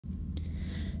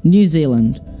New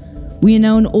Zealand. We are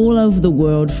known all over the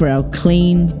world for our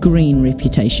clean, green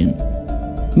reputation.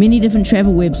 Many different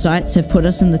travel websites have put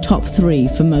us in the top 3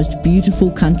 for most beautiful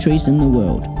countries in the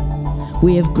world.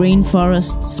 We have green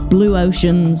forests, blue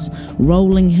oceans,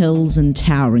 rolling hills and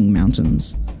towering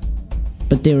mountains.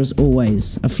 But there is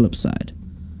always a flip side.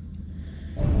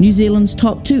 New Zealand's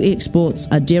top 2 exports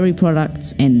are dairy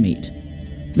products and meat.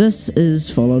 This is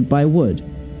followed by wood.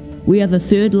 We are the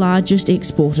 3rd largest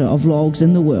exporter of logs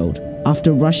in the world,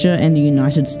 after Russia and the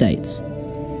United States.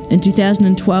 In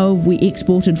 2012, we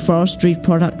exported forestry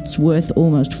products worth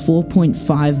almost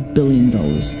 $4.5 billion.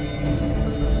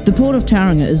 The Port of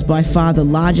Tauranga is by far the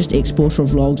largest exporter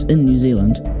of logs in New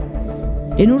Zealand.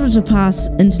 In order to pass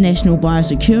international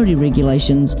biosecurity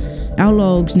regulations, our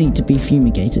logs need to be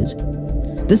fumigated.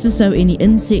 This is so any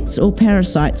insects or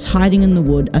parasites hiding in the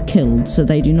wood are killed so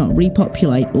they do not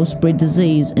repopulate or spread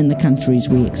disease in the countries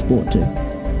we export to.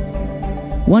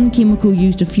 One chemical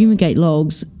used to fumigate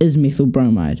logs is methyl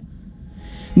bromide.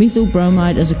 Methyl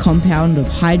bromide is a compound of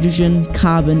hydrogen,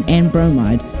 carbon and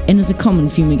bromide and is a common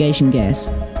fumigation gas.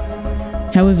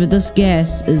 However, this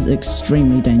gas is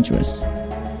extremely dangerous.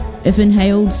 If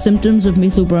inhaled, symptoms of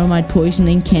methyl bromide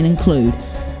poisoning can include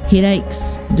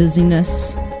headaches,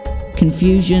 dizziness,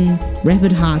 confusion,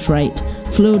 rapid heart rate,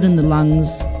 fluid in the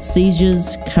lungs,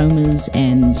 seizures, comas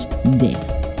and death.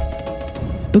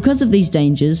 Because of these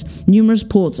dangers, numerous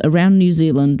ports around New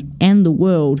Zealand and the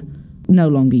world no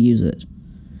longer use it.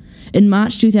 In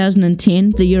March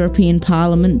 2010, the European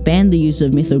Parliament banned the use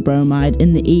of methyl bromide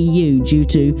in the EU due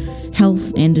to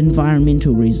health and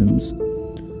environmental reasons.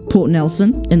 Port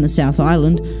Nelson, in the South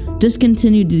Island,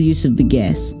 discontinued the use of the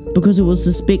gas because it was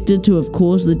suspected to have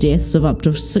caused the deaths of up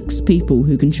to 6 people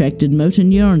who contracted motor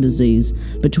neuron disease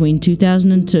between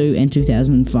 2002 and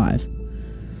 2005.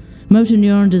 Motor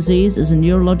neuron disease is a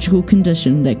neurological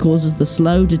condition that causes the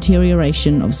slow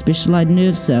deterioration of specialized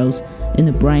nerve cells in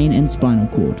the brain and spinal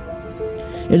cord.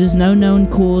 It is no known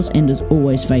cause and is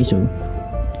always fatal.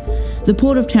 The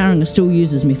Port of Tauranga still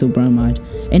uses methyl bromide,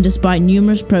 and despite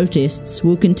numerous protests,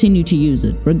 will continue to use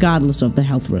it, regardless of the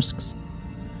health risks.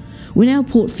 When our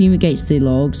port fumigates their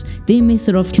logs, their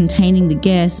method of containing the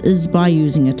gas is by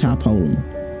using a tarpaulin.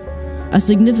 A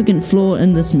significant flaw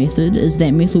in this method is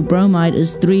that methyl bromide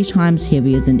is 3 times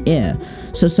heavier than air,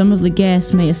 so some of the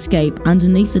gas may escape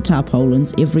underneath the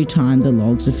tarpaulins every time the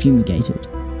logs are fumigated.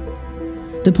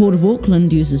 The Port of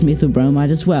Auckland uses methyl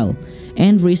bromide as well,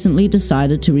 and recently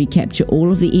decided to recapture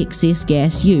all of the excess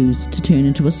gas used to turn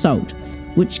into a salt,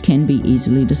 which can be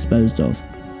easily disposed of.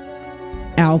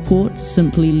 Our port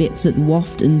simply lets it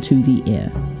waft into the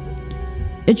air.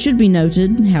 It should be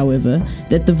noted, however,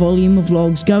 that the volume of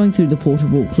logs going through the Port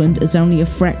of Auckland is only a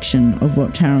fraction of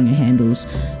what Tauranga handles,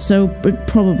 so it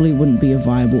probably wouldn't be a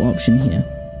viable option here.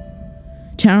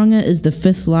 Tauranga is the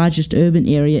 5th largest urban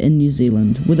area in New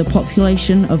Zealand, with a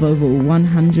population of over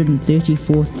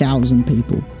 134,000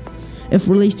 people. If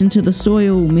released into the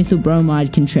soil, methyl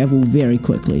bromide can travel very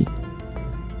quickly.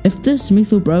 If this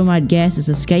methyl bromide gas is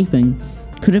escaping,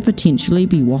 could it potentially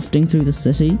be wafting through the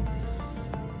city?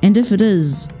 And if it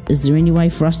is there any way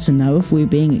for us to know if we're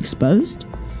being exposed?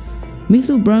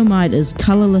 Methyl bromide is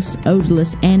colourless,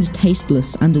 odourless and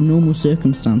tasteless under normal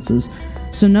circumstances,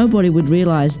 so nobody would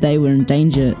realise they were in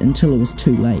danger until it was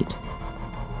too late.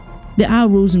 There are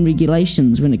rules and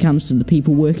regulations when it comes to the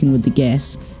people working with the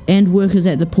gas, and workers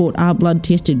at the port are blood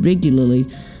tested regularly,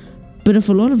 but if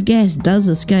a lot of gas does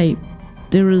escape,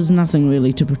 there is nothing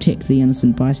really to protect the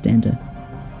innocent bystander.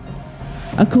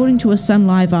 According to a Sun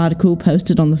Live article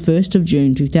posted on the 1st of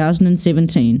June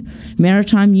 2017,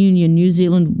 Maritime Union New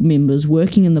Zealand members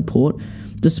working in the port,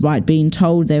 despite being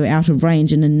told they were out of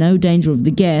range and in no danger of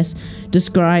the gas,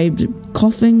 described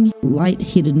coughing,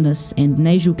 lightheadedness and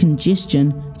nasal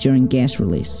congestion during gas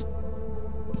release.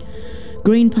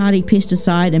 Green Party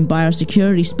pesticide and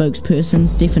biosecurity spokesperson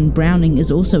Stephen Browning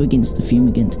is also against the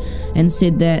fumigant and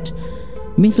said that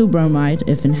methyl bromide,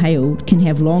 if inhaled, can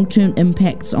have long-term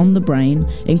impacts on the brain,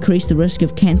 increase the risk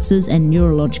of cancers and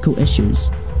neurological issues.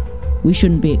 We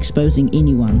shouldn't be exposing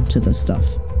anyone to this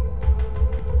stuff.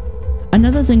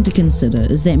 Another thing to consider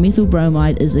is that methyl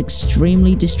bromide is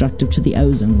extremely destructive to the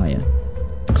ozone layer.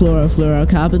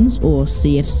 Chlorofluorocarbons, or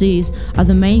CFCs, are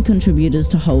the main contributors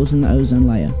to holes in the ozone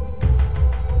layer.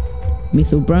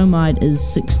 Methyl bromide is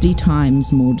 60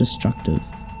 times more destructive.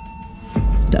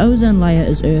 The ozone layer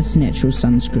is Earth's natural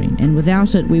sunscreen, and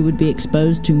without it we would be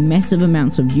exposed to massive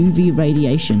amounts of UV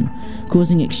radiation,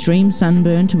 causing extreme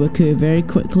sunburn to occur very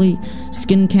quickly,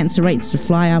 skin cancer rates to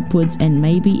fly upwards, and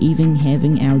maybe even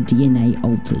having our DNA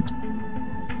altered.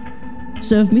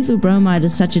 So if methyl bromide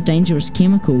is such a dangerous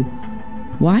chemical,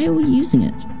 Why are we using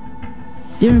it?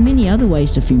 There are many other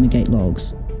ways to fumigate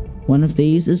logs. One of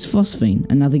these is phosphine,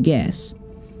 another gas.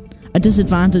 A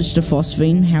disadvantage to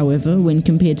phosphine, however, when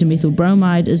compared to methyl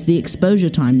bromide, is the exposure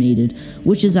time needed,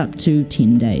 which is up to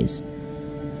 10 days.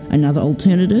 Another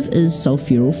alternative is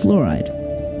sulfuryl fluoride.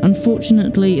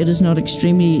 Unfortunately, it is not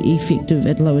extremely effective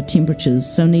at lower temperatures,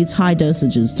 so needs high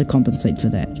dosages to compensate for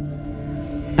that.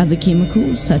 Other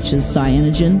chemicals, such as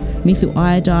cyanogen, methyl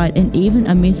iodide, and even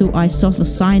a methyl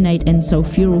isothiocyanate and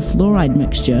sulfuryl fluoride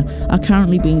mixture are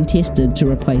currently being tested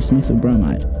to replace methyl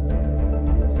bromide.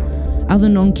 Other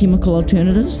non-chemical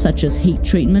alternatives, such as heat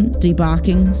treatment,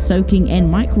 debarking, soaking, and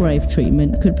microwave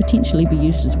treatment, could potentially be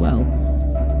used as well.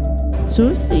 So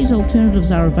if these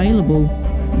alternatives are available,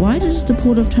 why does the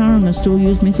Port of Tauranga still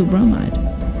use methyl bromide?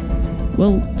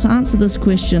 Well, to answer this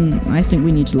question, I think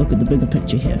we need to look at the bigger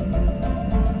picture here.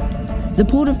 The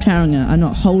Port of Tauranga are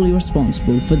not wholly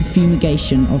responsible for the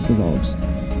fumigation of the logs.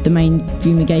 The main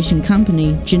fumigation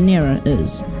company, Genera,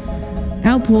 is.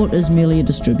 Our port is merely a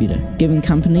distributor, giving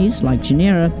companies like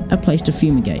Genera a place to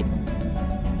fumigate.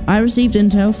 I received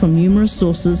intel from numerous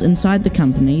sources inside the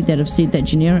company that have said that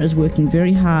Genera is working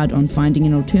very hard on finding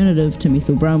an alternative to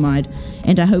methyl bromide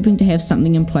and are hoping to have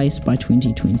something in place by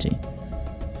 2020.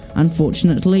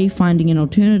 Unfortunately, finding an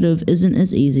alternative isn't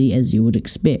as easy as you would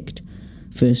expect.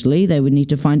 Firstly, they would need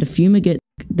to find a fumigate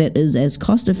that is as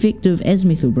cost effective as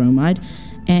methyl bromide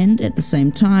and at the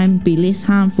same time be less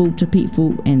harmful to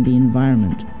people and the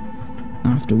environment.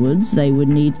 Afterwards, they would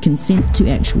need consent to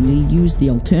actually use the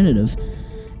alternative,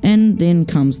 and then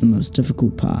comes the most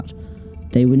difficult part.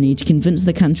 They would need to convince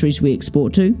the countries we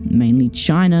export to, mainly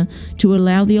China, to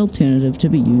allow the alternative to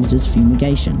be used as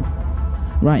fumigation.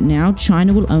 Right now,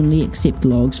 China will only accept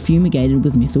logs fumigated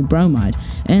with methyl bromide,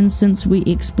 and since we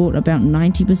export about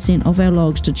 90% of our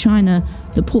logs to China,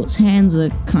 the port's hands are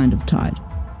kind of tied.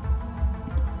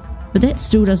 But that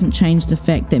still doesn't change the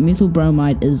fact that methyl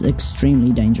bromide is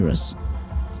extremely dangerous.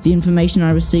 The information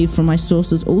I received from my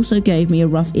sources also gave me a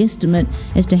rough estimate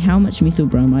as to how much methyl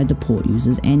bromide the port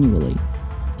uses annually.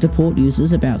 The port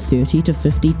uses about 30 to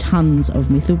 50 tons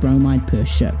of methyl bromide per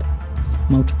ship.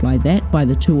 Multiply that by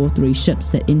the 2 or 3 ships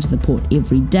that enter the port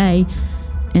every day,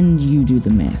 and you do the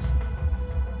math.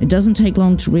 It doesn't take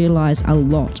long to realize a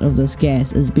lot of this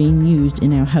gas is being used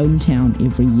in our hometown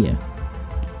every year.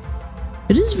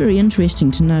 It is very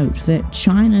interesting to note that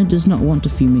China does not want to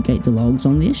fumigate the logs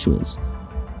on their shores.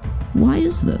 Why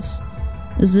is this?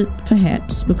 Is it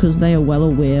perhaps because they are well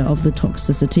aware of the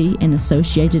toxicity and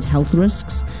associated health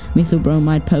risks methyl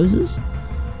bromide poses?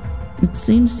 It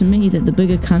seems to me that the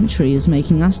bigger country is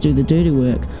making us do the dirty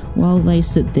work while they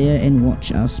sit there and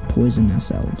watch us poison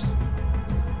ourselves.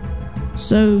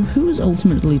 So who is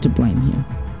ultimately to blame here?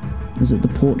 Is it the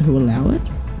port who allow it?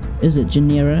 Is it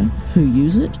Genera who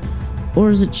use it? Or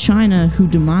is it China who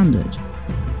demand it?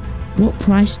 What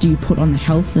price do you put on the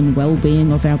health and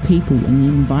well-being of our people and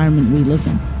the environment we live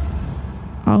in?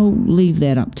 I'll leave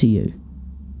that up to you.